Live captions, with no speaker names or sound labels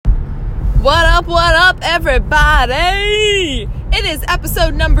What up, everybody? It is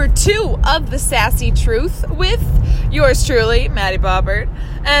episode number 2 of The Sassy Truth with yours truly, Maddie Bobbert.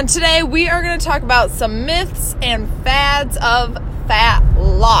 And today we are going to talk about some myths and fads of fat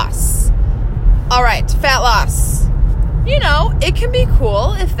loss. Alright, fat loss. You know, it can be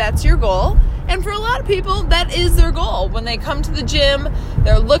cool if that's your goal. And for a lot of people, that is their goal. When they come to the gym,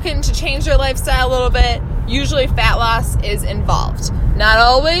 they're looking to change their lifestyle a little bit. Usually fat loss is involved. Not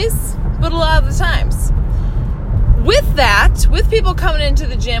always, but a lot of the times. With that, with people coming into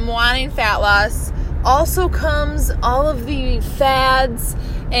the gym wanting fat loss, also comes all of the fads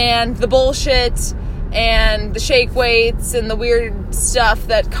and the bullshit and the shake weights and the weird stuff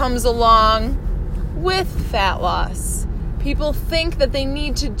that comes along with fat loss. People think that they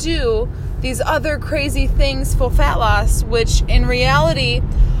need to do these other crazy things for fat loss, which in reality,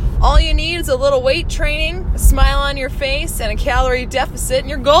 all you need is a little weight training, a smile on your face, and a calorie deficit, and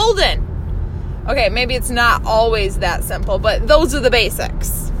you're golden. Okay, maybe it's not always that simple, but those are the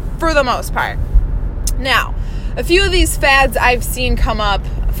basics, for the most part. Now, a few of these fads I've seen come up.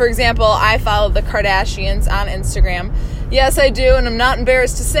 For example, I follow the Kardashians on Instagram. Yes, I do, and I'm not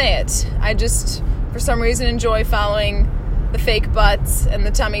embarrassed to say it. I just, for some reason, enjoy following the fake butts and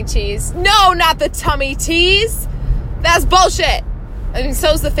the tummy tees. No, not the tummy tees! That's bullshit! I mean,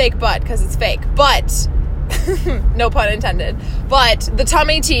 so's the fake butt, because it's fake. But, no pun intended. But the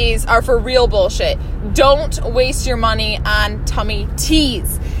tummy tees are for real bullshit. Don't waste your money on tummy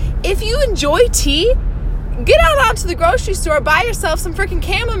tees. If you enjoy tea, get out onto the grocery store, buy yourself some freaking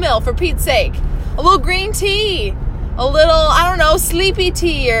chamomile, for Pete's sake. A little green tea. A little, I don't know, sleepy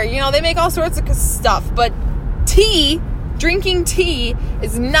tea. Or, they make all sorts of stuff. But tea, drinking tea,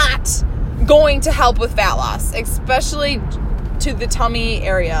 is not going to help with fat loss. Especially to the tummy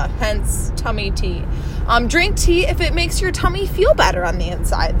area, hence tummy tea. Drink tea if it makes your tummy feel better on the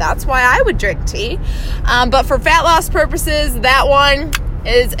inside. That's why I would drink tea. But for fat loss purposes, that one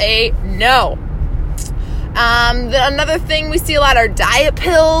is a no. Another thing we see a lot are diet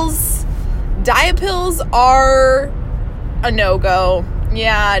pills. Diet pills are a no-go.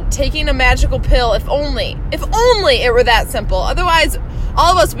 Yeah, taking a magical pill, if only it were that simple. Otherwise,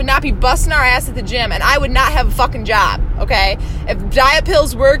 all of us would not be busting our ass at the gym, and I would not have a fucking job, okay? If diet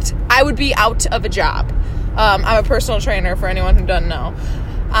pills worked, I would be out of a job. I'm a personal trainer, for anyone who doesn't know.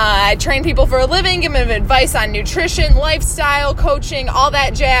 I train people for a living, give them advice on nutrition, lifestyle, coaching, all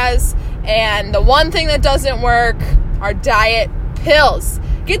that jazz. And the one thing that doesn't work are diet pills.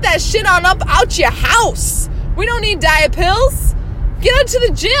 Get that shit on up out your house. We don't need diet pills. Get out to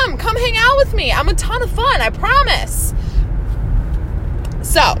the gym. Come hang out with me. I'm a ton of fun, I promise.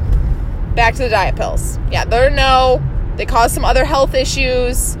 So, back to the diet pills. Yeah, they're no. They cause some other health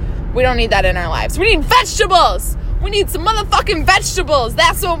issues. We don't need that in our lives. We need vegetables. We need some motherfucking vegetables.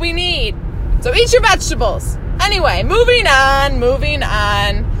 That's what we need. So eat your vegetables. Anyway, moving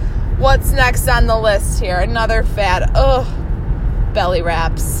on. What's next on the list here? Another fad. Belly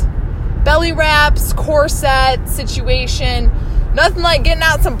wraps. Belly wraps, corset situation. Nothing like getting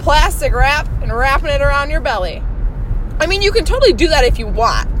out some plastic wrap and wrapping it around your belly. I mean, you can totally do that if you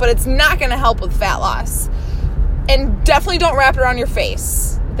want, but it's not going to help with fat loss. And definitely don't wrap it around your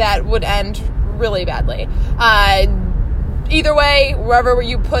face. That would end really badly. Either way, wherever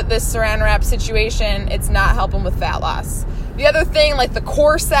you put this saran wrap situation, it's not helping with fat loss. The other thing, like the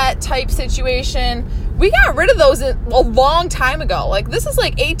corset type situation, we got rid of those a long time ago. Like, this is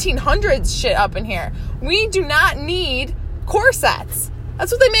like 1800s shit up in here. We do not need corsets.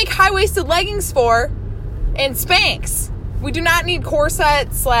 That's what they make high-waisted leggings for and Spanx. We do not need corset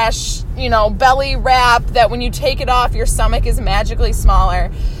 / belly wrap that when you take it off, your stomach is magically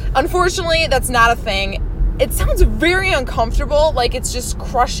smaller. Unfortunately, that's not a thing. It sounds very uncomfortable, like it's just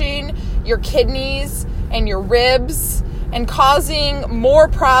crushing your kidneys and your ribs and causing more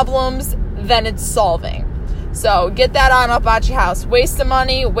problems than it's solving. So get that on up out your house. Waste of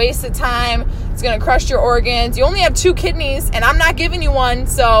money, waste of time. It's going to crush your organs. You only have 2 kidneys, and I'm not giving you one,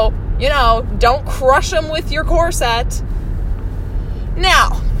 so, don't crush them with your corset.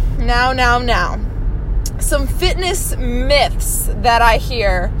 Now. Some fitness myths that I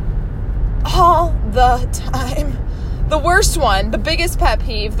hear all the time. The worst one, the biggest pet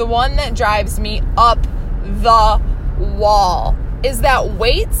peeve, the one that drives me up the wall, is that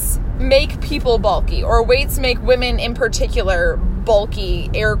weights make people bulky, or weights make women in particular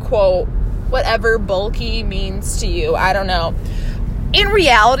bulky, air quote, whatever bulky means to you. I don't know. In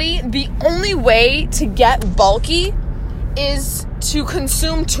reality, the only way to get bulky is to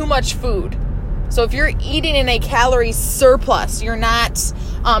consume too much food. So if you're eating in a calorie surplus, you're not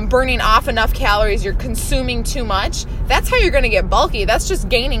burning off enough calories, you're consuming too much, that's how you're going to get bulky. That's just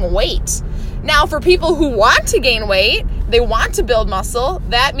gaining weight. Now, for people who want to gain weight, they want to build muscle,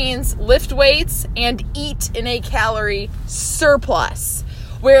 that means lift weights and eat in a calorie surplus.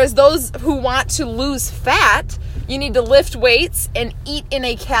 Whereas those who want to lose fat, you need to lift weights and eat in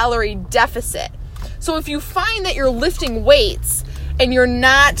a calorie deficit. So if you find that you're lifting weights and you're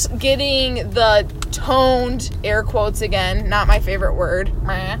not getting the toned, air quotes again, not my favorite word,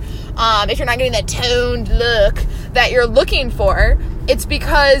 if you're not getting the toned look that you're looking for, it's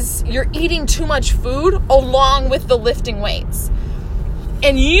because you're eating too much food along with the lifting weights.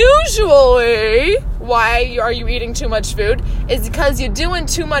 And usually, why are you eating too much food? Is because you're doing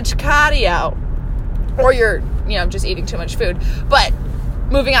too much cardio. Or you're, just eating too much food. But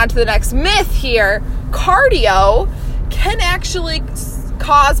moving on to the next myth here, cardio can actually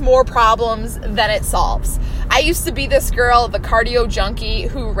cause more problems than it solves. I used to be this girl, the cardio junkie,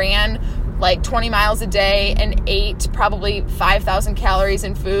 who ran like 20 miles a day and ate probably 5,000 calories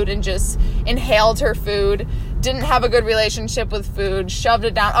in food and just inhaled her food. Didn't have a good relationship with food, shoved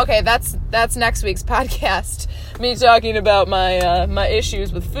it down. Okay, that's next week's podcast. Me talking about my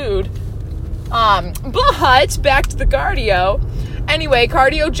issues with food. But back to the cardio. Anyway,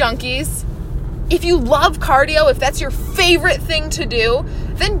 cardio junkies, if you love cardio, if that's your favorite thing to do,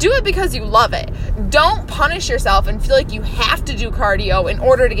 then do it because you love it. Don't punish yourself and feel like you have to do cardio in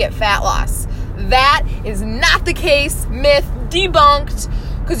order to get fat loss. That is not the case. Myth debunked.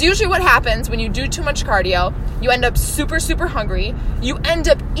 Because usually what happens when you do too much cardio, you end up super, super hungry. You end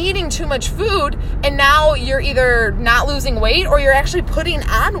up eating too much food, and now you're either not losing weight or you're actually putting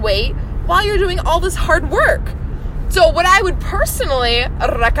on weight while you're doing all this hard work. So what I would personally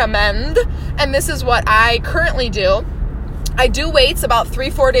recommend, and this is what I currently do, I do weights about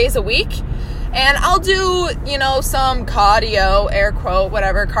 3-4 days a week. And I'll do, some cardio, air quote,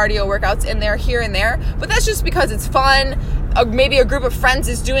 whatever, cardio workouts in there, here and there. But that's just because it's fun. Maybe a group of friends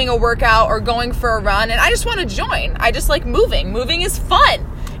is doing a workout or going for a run, and I just want to join. I just like moving. Moving is fun,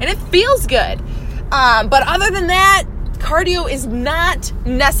 and it feels good. But other than that, cardio is not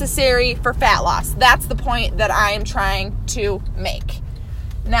necessary for fat loss. That's the point that I am trying to make.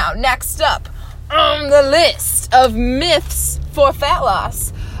 Now, next up on the list of myths for fat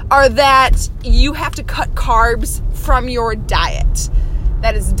loss are that you have to cut carbs from your diet.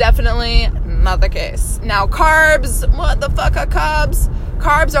 That is definitely not the case. Now, carbs, what the fuck are carbs?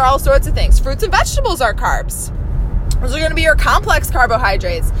 Carbs are all sorts of things. Fruits and vegetables are carbs. Those are going to be your complex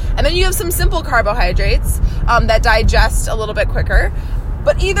carbohydrates. And then you have some simple carbohydrates that digest a little bit quicker.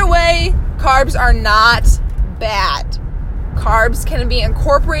 But either way, carbs are not bad. Carbs can be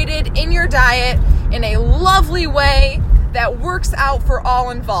incorporated in your diet in a lovely way that works out for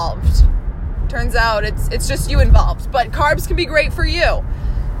all involved. Turns out it's just you involved. But carbs can be great for you.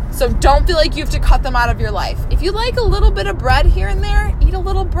 So don't feel like you have to cut them out of your life. If you like a little bit of bread here and there, eat a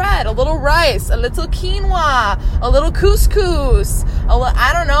little bread, a little rice, a little quinoa, a little couscous,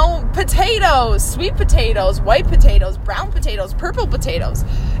 potatoes, sweet potatoes, white potatoes, brown potatoes, purple potatoes.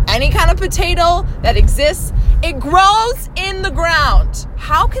 Any kind of potato that exists, it grows in the ground.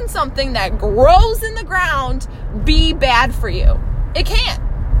 How can something that grows in the ground be bad for you? It can't.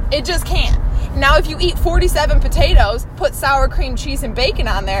 It just can't. Now, if you eat 47 potatoes, put sour cream, cheese, and bacon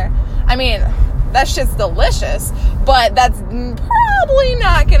on there, that shit's delicious, but that's probably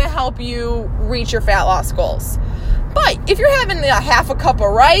not going to help you reach your fat loss goals. But if you're having a half a cup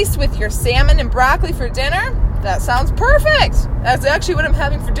of rice with your salmon and broccoli for dinner, that sounds perfect. That's actually what I'm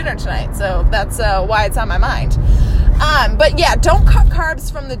having for dinner tonight, so that's why it's on my mind. But yeah, don't cut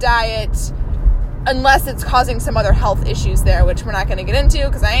carbs from the diet unless it's causing some other health issues there, which we're not going to get into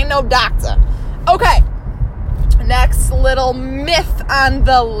because I ain't no doctor. Okay, next little myth on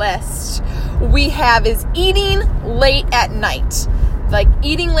the list we have is eating late at night. Like,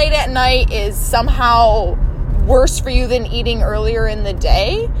 eating late at night is somehow worse for you than eating earlier in the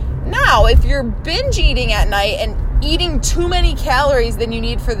day. Now, if you're binge eating at night and eating too many calories than you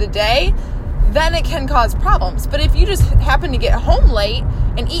need for the day, then it can cause problems. But if you just happen to get home late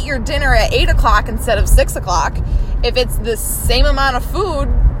and eat your dinner at 8 o'clock instead of 6 o'clock, if it's the same amount of food,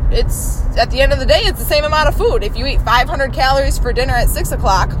 it's at the end of the day, it's the same amount of food. If you eat 500 calories for dinner at 6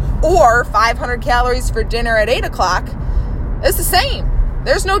 o'clock or 500 calories for dinner at 8 o'clock, it's the same.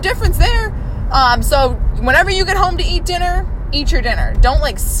 There's no difference there. So whenever you get home to eat dinner, eat your dinner. Don't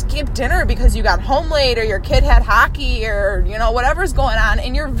skip dinner because you got home late or your kid had hockey or, whatever's going on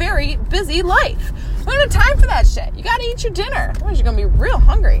in your very busy life. We don't have time for that shit. You got to eat your dinner. Otherwise you're going to be real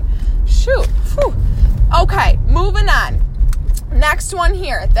hungry. Shoot. Whew. Okay, moving on. Next one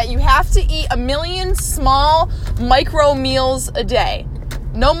here, that you have to eat 1 million small micro meals a day.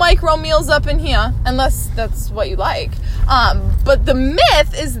 No micro meals up in here, unless that's what you like. But the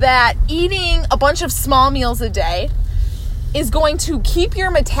myth is that eating a bunch of small meals a day is going to keep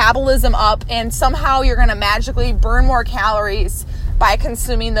your metabolism up, and somehow you're going to magically burn more calories by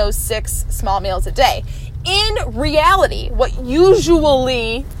consuming those 6 small meals a day. In reality, what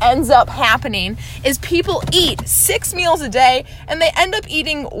usually ends up happening is people eat 6 meals a day and they end up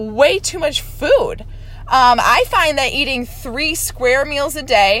eating way too much food. I find that eating 3 square meals a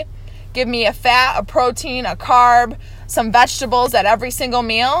day, give me a fat, a protein, a carb, some vegetables at every single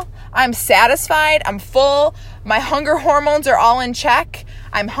meal, I'm satisfied, I'm full, my hunger hormones are all in check,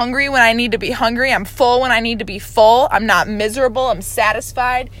 I'm hungry when I need to be hungry, I'm full when I need to be full, I'm not miserable, I'm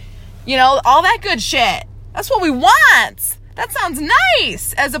satisfied, all that good shit. That's what we want. That sounds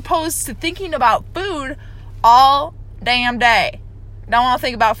nice, as opposed to thinking about food all damn day. Don't want to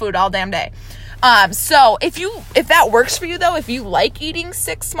think about food all damn day. So if that works for you though, if you like eating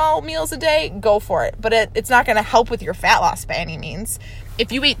 6 small meals a day, go for it. But it's not going to help with your fat loss by any means.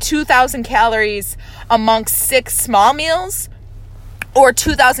 If you eat 2,000 calories amongst 6 small meals, or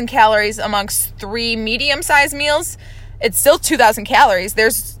 2,000 calories amongst 3 medium-sized meals, it's still 2,000 calories.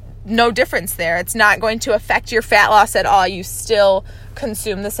 There's no difference there. It's not going to affect your fat loss at all. You still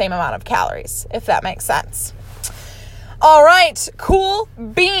consume the same amount of calories, if that makes sense. All right, cool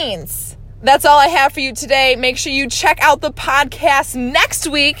beans. That's all I have for you today. Make sure you check out the podcast next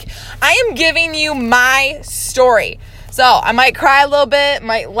week. I am giving you my story. So I might cry a little bit,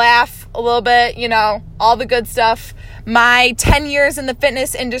 might laugh a little bit, all the good stuff. My 10 years in the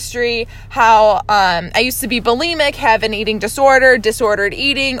fitness industry, how I used to be bulimic, have an eating disorder, disordered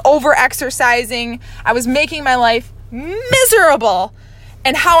eating, over-exercising. I was making my life miserable.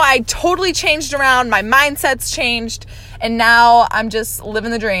 And how I totally changed around, my mindset's changed, and now I'm just living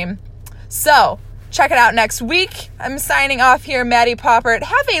the dream. So, check it out next week. I'm signing off here, Maddie Poppert.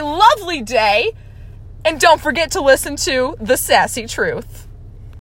 Have a lovely day, and don't forget to listen to The Sassy Truth.